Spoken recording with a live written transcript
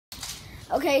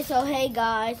Okay, so hey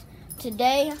guys,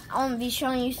 today I'm gonna be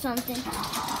showing you something,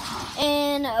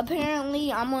 and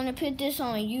apparently I'm gonna put this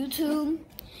on YouTube,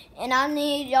 and I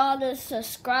need y'all to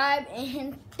subscribe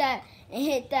and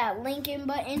hit that linking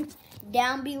button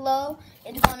down below.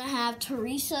 It's gonna have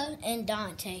Teresa and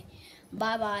Dante.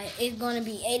 Bye bye. It's gonna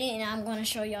be Aiden, and I'm gonna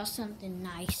show y'all something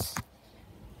nice.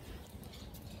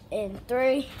 In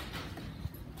 3,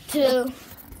 2,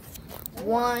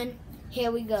 1,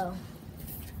 here we go.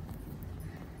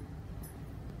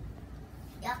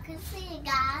 Y'all can see it,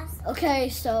 guys. Okay,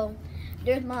 so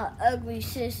there's my ugly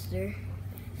sister.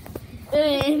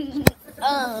 And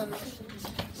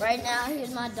right now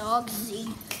here's my dog Zeke.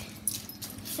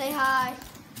 Say hi.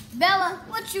 Bella,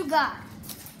 what you got?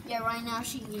 Yeah, right now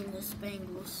she's eating the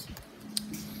Spangles.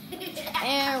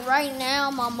 And right now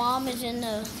my mom is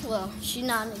she's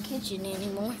not in the kitchen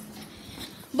anymore.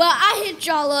 But I hit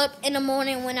y'all up in the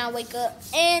morning when I wake up,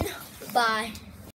 and bye.